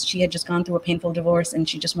because she had just gone through a painful divorce and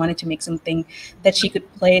she just wanted to make something that she could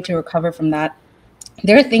play to recover from that.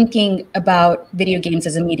 They're thinking about video games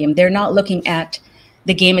as a medium. They're not looking at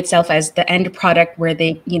the game itself as the end product where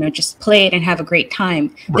they, you know, just play it and have a great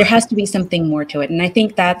time. Right. There has to be something more to it. And I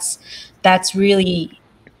think that's really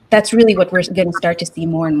what we're going to start to see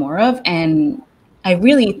more and more of. And I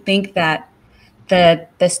really think that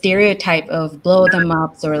the stereotype of blow them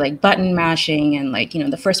ups or like button mashing and like, you know,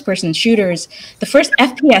 the first person shooters. The first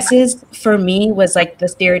FPSs for me was like the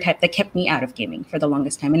stereotype that kept me out of gaming for the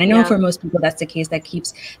longest time. And I know for most people that's the case that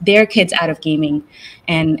keeps their kids out of gaming.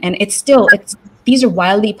 And it's these are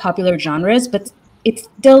wildly popular genres, but it's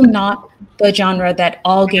still not the genre that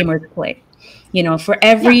all gamers play. You know, for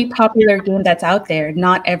every popular game that's out there,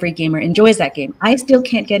 not every gamer enjoys that game. I still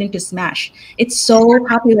can't get into Smash. It's so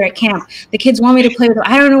popular at camp. The kids want me to play with it.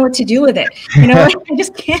 I don't know what to do with it. You know, I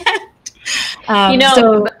just can't. You know,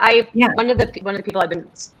 so, one of the people I've been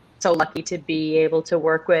so lucky to be able to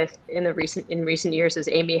work with in recent years is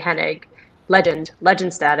Amy Hennig,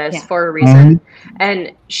 legend status for a reason.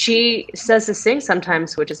 And she says this thing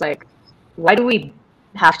sometimes, which is like, why do we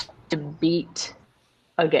have to beat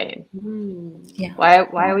a game? Why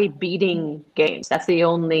are we beating games? That's the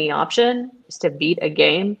only option, is to beat a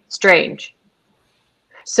game. Strange.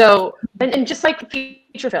 So, and just like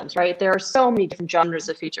feature films, right? There are so many different genres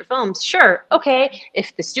of feature films. Sure, okay,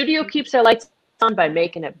 if the studio keeps their lights on by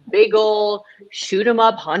making a big old shoot 'em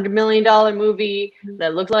up $100 million movie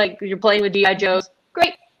that looks like you're playing with G.I. Joes,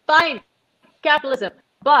 great, fine, capitalism.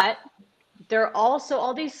 But there are also,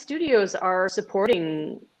 all these studios are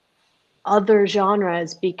supporting other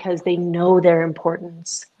genres because they know their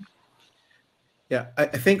importance. Yeah, I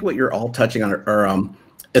think what you're all touching on are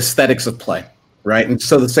aesthetics of play, right? And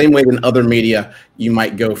so the same way in other media, you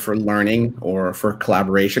might go for learning or for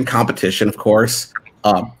collaboration, competition, of course,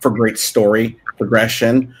 for great story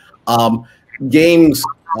progression. Games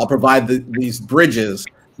provide these bridges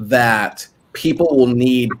that people will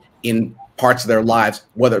need in parts of their lives,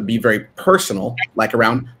 whether it be very personal, like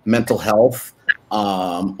around mental health,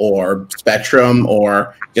 or spectrum,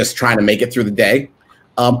 or just trying to make it through the day,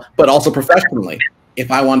 but also professionally.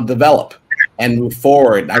 If I want to develop and move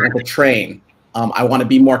forward, I want to train, I want to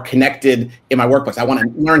be more connected in my workplace, I want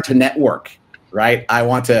to learn to network, right? I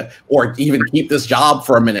want to, or even keep this job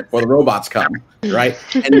for a minute before the robots come, right?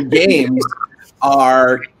 And games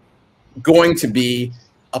are going to be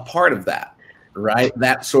a part of that, right?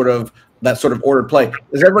 That sort of ordered play.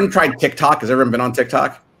 Has everyone tried TikTok? Has everyone been on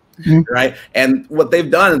TikTok? Right? And what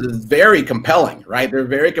they've done is very compelling, right? They're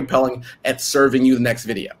very compelling at serving you the next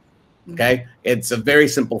video. Okay. It's a very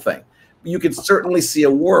simple thing. You could certainly see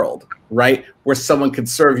a world, right, where someone could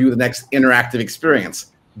serve you the next interactive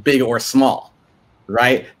experience, big or small,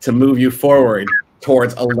 right, to move you forward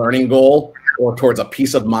towards a learning goal or towards a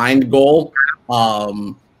peace of mind goal,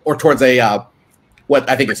 or towards a, what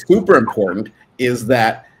I think is super important is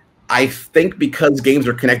that I think because games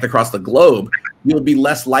are connected across the globe, you'll be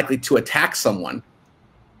less likely to attack someone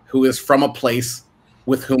who is from a place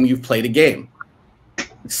with whom you've played a game.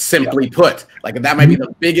 Simply put, like that might be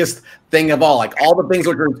the biggest thing of all. Like all the things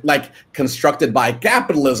that are like constructed by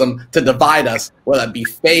capitalism to divide us, whether it be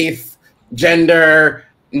faith, gender,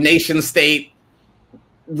 nation state,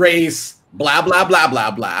 race, blah, blah, blah, blah,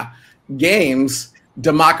 blah. Games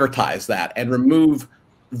democratize that and remove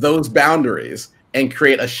those boundaries and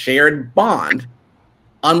create a shared bond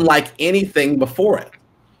unlike anything before it.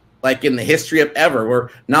 Like in the history of ever,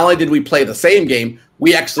 where not only did we play the same game,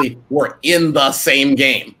 we actually were in the same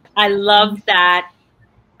game. I love that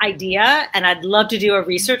idea, and I'd love to do a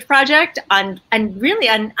research project on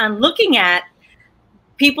looking at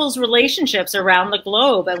people's relationships around the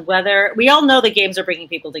globe and whether we all know that games are bringing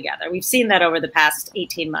people together. We've seen that over the past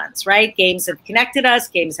 18 months, right? Games have connected us.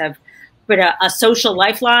 Games have put a social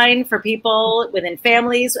lifeline for people within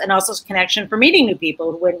families, and also connection for meeting new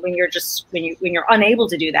people when you're unable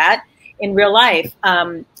to do that in real life.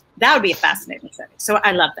 That would be a fascinating setting. So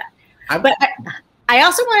I love that. But I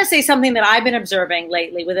also want to say something that I've been observing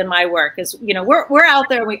lately within my work is, you know, we're out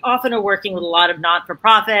there and we often are working with a lot of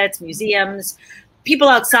not-for-profits, museums, people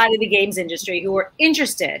outside of the games industry who are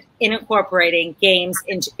interested in incorporating games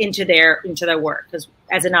into their work, because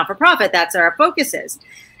as a not-for-profit, that's our focus is.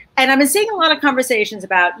 And I've been seeing a lot of conversations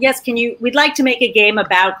about, yes, we'd like to make a game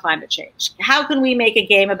about climate change. How can we make a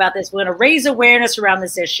game about this? We want to raise awareness around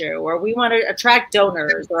this issue, or we want to attract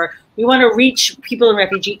donors, or we want to reach people in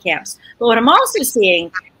refugee camps. But what I'm also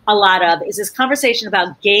seeing a lot of is this conversation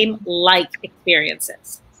about game-like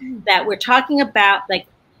experiences, that we're talking about, like,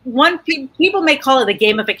 people may call it the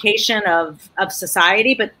gamification of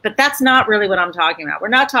society, but that's not really what I'm talking about. We're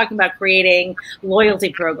not talking about creating loyalty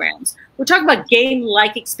programs. We're talking about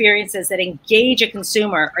game-like experiences that engage a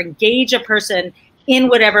consumer or engage a person in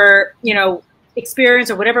whatever, you know,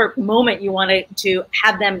 experience or whatever moment you want to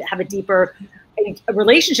have them have a deeper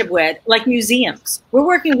relationship with, like museums. We're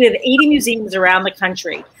working with 80 museums around the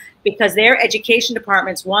country because their education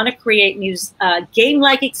departments want to create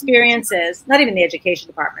game-like experiences, not even the education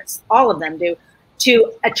departments, all of them do,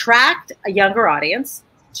 to attract a younger audience,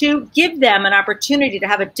 to give them an opportunity to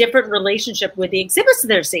have a different relationship with the exhibits that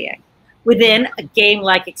they're seeing within a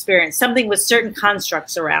game-like experience, something with certain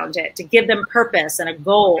constructs around it, to give them purpose and a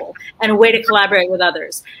goal and a way to collaborate with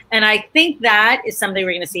others. And I think that is something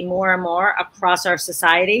we're going to see more and more across our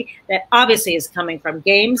society, that obviously is coming from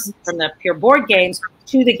games, from the pure board games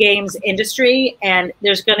to the games industry. And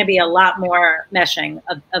there's going to be a lot more meshing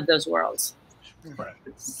of those worlds. Right.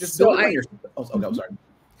 Just So building on your, I'm sorry.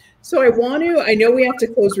 So I know we have to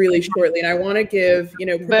close really shortly, and I want to give,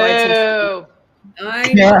 provide some.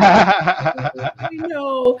 I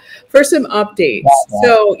know, for some updates.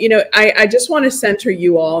 So, I just want to center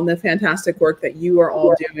you all in the fantastic work that you are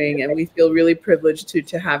all doing, and we feel really privileged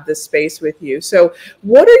to have this space with you. So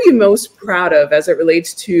what are you most proud of as it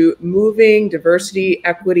relates to moving diversity,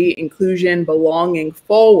 equity, inclusion, belonging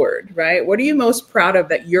forward, right? What are you most proud of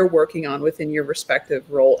that you're working on within your respective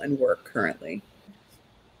role and work currly?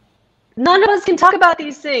 None of us can talk about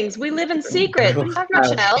these things. We live in secret. What are you talking about,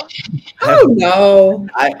 Chanel? Oh no!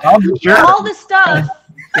 All this stuff.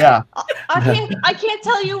 Yeah. I can't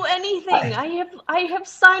tell you anything. I have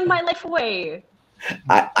signed my life away.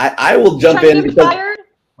 I will jump in because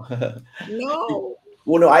No.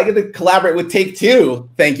 Well, no, I get to collaborate with Take Two.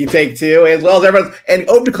 Thank you, Take Two, as well as everyone, and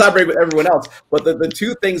open to collaborate with everyone else. But the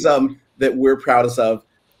two things that we're proudest of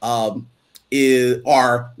are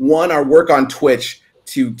one, our work on Twitch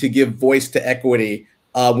to give voice to equity.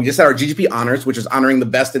 We just had our GGP honors, which is honoring the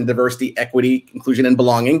best in diversity, equity, inclusion, and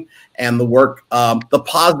belonging, and the work, the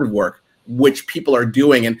positive work which people are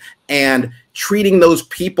doing, and treating those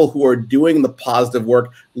people who are doing the positive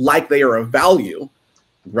work like they are of value,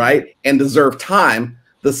 right, and deserve time,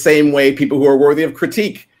 the same way people who are worthy of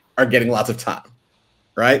critique are getting lots of time,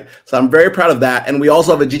 right? So I'm very proud of that. And we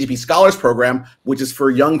also have a GGP Scholars Program, which is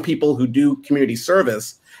for young people who do community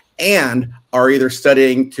service and are either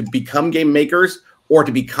studying to become game makers or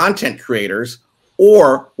to be content creators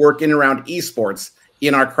or work in and around esports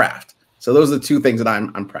in our craft. So those are the two things that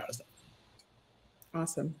I'm proud of.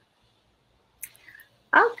 Awesome.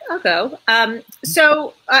 I'll go.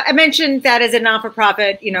 So I mentioned that as a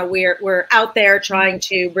non-for-profit, we're out there trying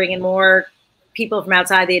to bring in more people from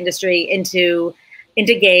outside the industry into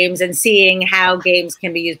games and seeing how games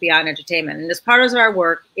can be used beyond entertainment. And as part of our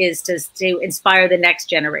work is to inspire the next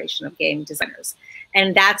generation of game designers.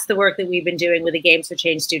 And that's the work that we've been doing with the Games for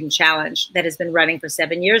Change Student Challenge that has been running for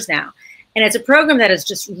 7 years now. And it's a program that has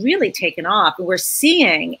just really taken off. And we're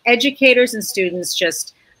seeing educators and students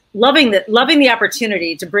just loving the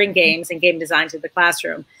opportunity to bring games and game design to the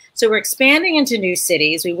classroom. So we're expanding into new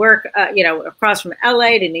cities. We work, across from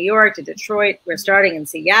LA to New York to Detroit. We're starting in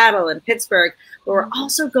Seattle and Pittsburgh, but we're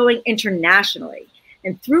also going internationally.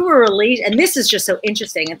 And and this is just so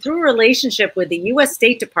interesting, and through a relationship with the U.S.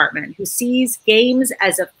 State Department, who sees games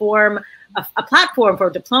as a platform for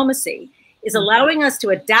diplomacy, is allowing us to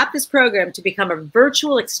adapt this program to become a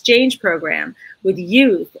virtual exchange program with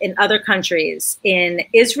youth in other countries, in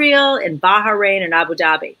Israel, in Bahrain, and Abu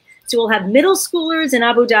Dhabi. So we'll have middle schoolers in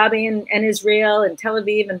Abu Dhabi and Israel and Tel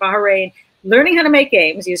Aviv and Bahrain learning how to make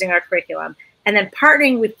games using our curriculum, and then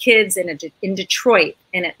partnering with kids in Detroit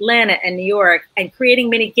and Atlanta and New York and creating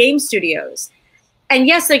mini game studios. And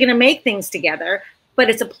yes, they're going to make things together, but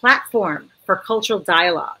it's a platform for cultural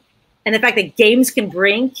dialogue. And the fact that games can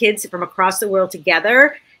bring kids from across the world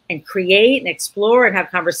together and create and explore and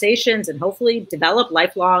have conversations and hopefully develop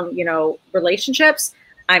lifelong, relationships,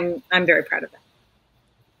 I'm very proud of that.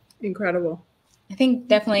 Incredible. I think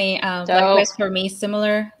definitely likewise for me,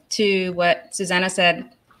 similar to what Susanna said.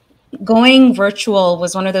 Going virtual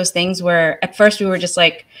was one of those things where at first we were just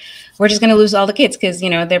like, we're just going to lose all the kids because,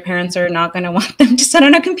 their parents are not going to want them to sit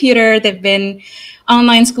on a computer. They've been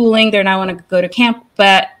online schooling. They're not want to go to camp.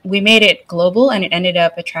 But we made it global, and it ended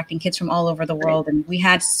up attracting kids from all over the world. And we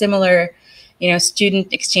had similar,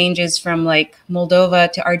 student exchanges from like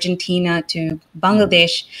Moldova to Argentina to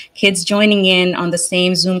Bangladesh, kids joining in on the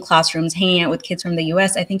same Zoom classrooms, hanging out with kids from the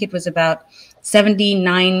US. I think it was about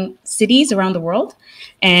 79 cities around the world.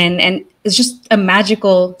 And it's just a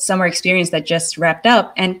magical summer experience that just wrapped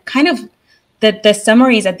up. And kind of the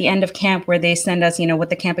summaries at the end of camp where they send us,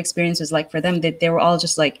 what the camp experience was like for them, that they were all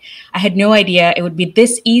just like, I had no idea it would be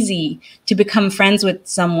this easy to become friends with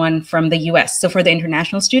someone from the US. So for the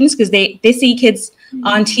international students, because they see kids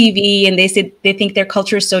on TV and they think their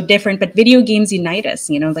culture is so different, but video games unite us,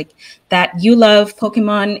 like that you love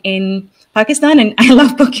Pokemon in Pakistan and I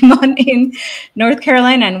love Pokemon in North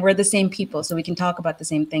Carolina, and we're the same people, so we can talk about the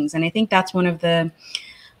same things. And I think that's one of the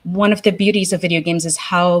beauties of video games is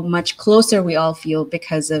how much closer we all feel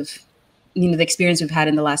because of the experience we've had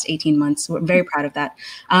in the last 18 months. We're very proud of that.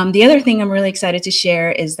 The other thing I'm really excited to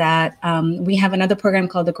share is that we have another program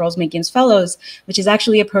called the Girls Make Games Fellows, which is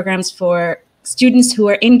actually a program for students who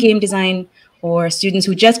are in game design or students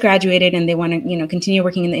who just graduated and they want to continue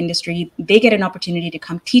working in the industry. They get an opportunity to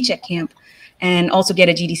come teach at camp and also get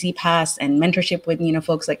a GDC pass and mentorship with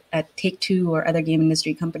folks like at Take-Two or other game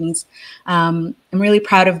industry companies. I'm really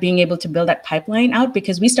proud of being able to build that pipeline out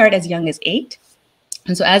because we start as young as 8.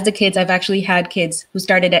 And so as the kids, I've actually had kids who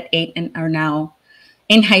started at 8 and are now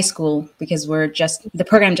in high school because the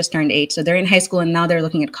program just turned 8. So they're in high school and now they're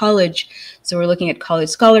looking at college. So we're looking at college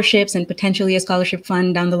scholarships and potentially a scholarship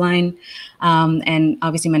fund down the line, and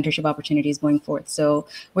obviously mentorship opportunities going forth. So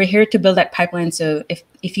we're here to build that pipeline. So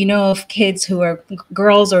if you know of kids who are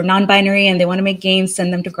girls or non-binary and they want to make games,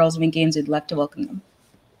 send them to Girls Make Games. We'd love to welcome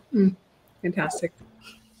them. Fantastic.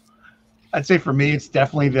 I'd say for me, it's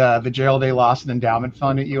definitely the Gerald A. Lawson Endowment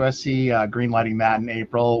Fund at USC, greenlighting that in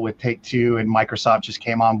April with Take-Two, and Microsoft just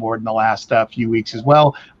came on board in the last few weeks as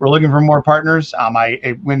well. We're looking for more partners.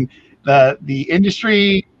 When the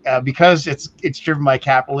industry, because it's driven by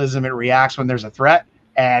capitalism, it reacts when there's a threat.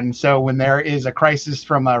 And so when there is a crisis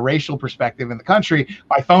from a racial perspective in the country,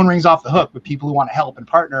 my phone rings off the hook with people who want to help and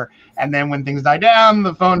partner. And then when things die down,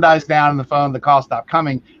 the phone dies down, and the calls stop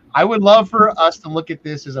coming. I would love for us to look at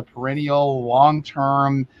this as a perennial,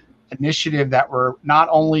 long-term initiative that we're not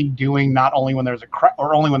only when there's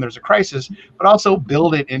a crisis, but also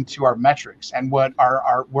build it into our metrics and what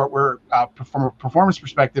we're from a performance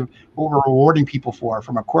perspective, what we're rewarding people for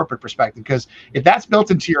from a corporate perspective. Because if that's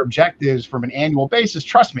built into your objectives from an annual basis,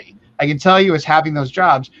 trust me, I can tell you, as having those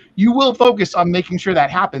jobs, you will focus on making sure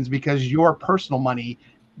that happens because your personal money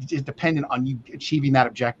is dependent on you achieving that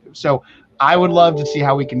objective. So I would love to see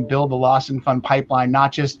how we can build the Lawson Fund pipeline,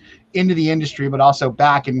 not just into the industry, but also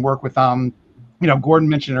back and work with, Gordon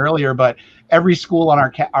mentioned earlier, but every school on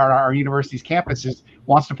our university's campuses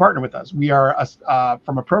wants to partner with us. We are,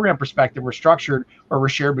 from a program perspective, we're structured where we're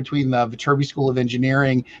shared between the Viterbi School of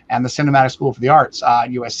Engineering and the Cinematic School for the Arts at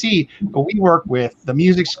USC. But we work with the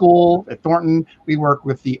music school at Thornton. We work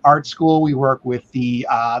with the art school. We work with the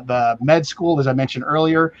med school, as I mentioned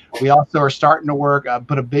earlier. We also are starting to work,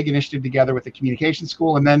 put a big initiative together with the communication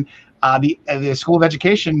school, and then the School of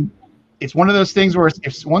Education. It's one of those things where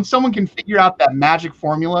once someone can figure out that magic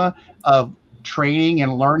formula of training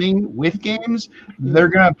and learning with games, they're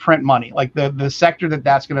going to print money. Like the sector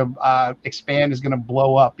that's going to expand is going to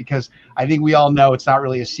blow up, because I think we all know it's not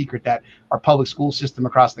really a secret that our public school system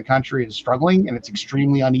across the country is struggling, and it's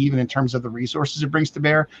extremely uneven in terms of the resources it brings to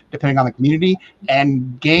bear, depending on the community.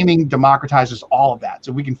 And gaming democratizes all of that.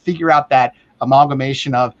 So we can figure out that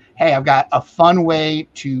amalgamation of, hey, I've got a fun way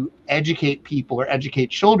to educate people or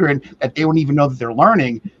educate children that they won't even know that they're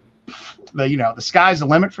learning. The sky's the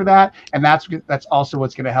limit for that, and that's also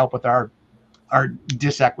what's going to help with our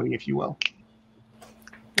disequity, if you will.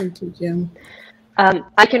 Thank you, Jim.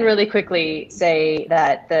 I can really quickly say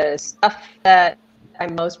that the stuff that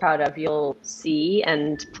I'm most proud of, you'll see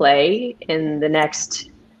and play in the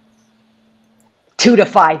next 2 to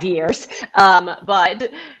 5 years.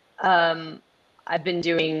 But I've been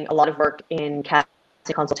doing a lot of work in casting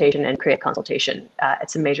consultation and creative consultation at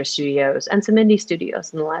some major studios and some indie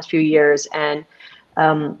studios in the last few years. And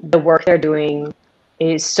the work they're doing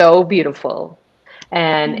is so beautiful.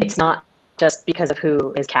 And it's not just because of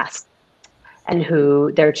who is cast and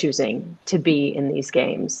who they're choosing to be in these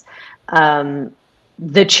games.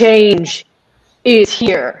 The change is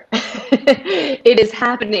here. It is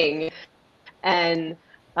happening. And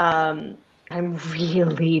I'm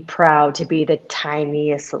really proud to be the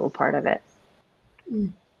tiniest little part of it.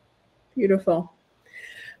 Beautiful.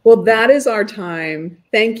 Well, that is our time.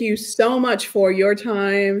 Thank you so much for your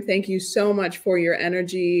time. Thank you so much for your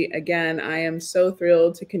energy. Again, I am so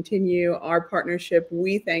thrilled to continue our partnership.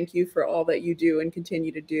 We thank you for all that you do and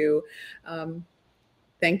continue to do.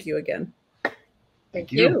 Thank you again.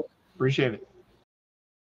 Thank you. Appreciate it.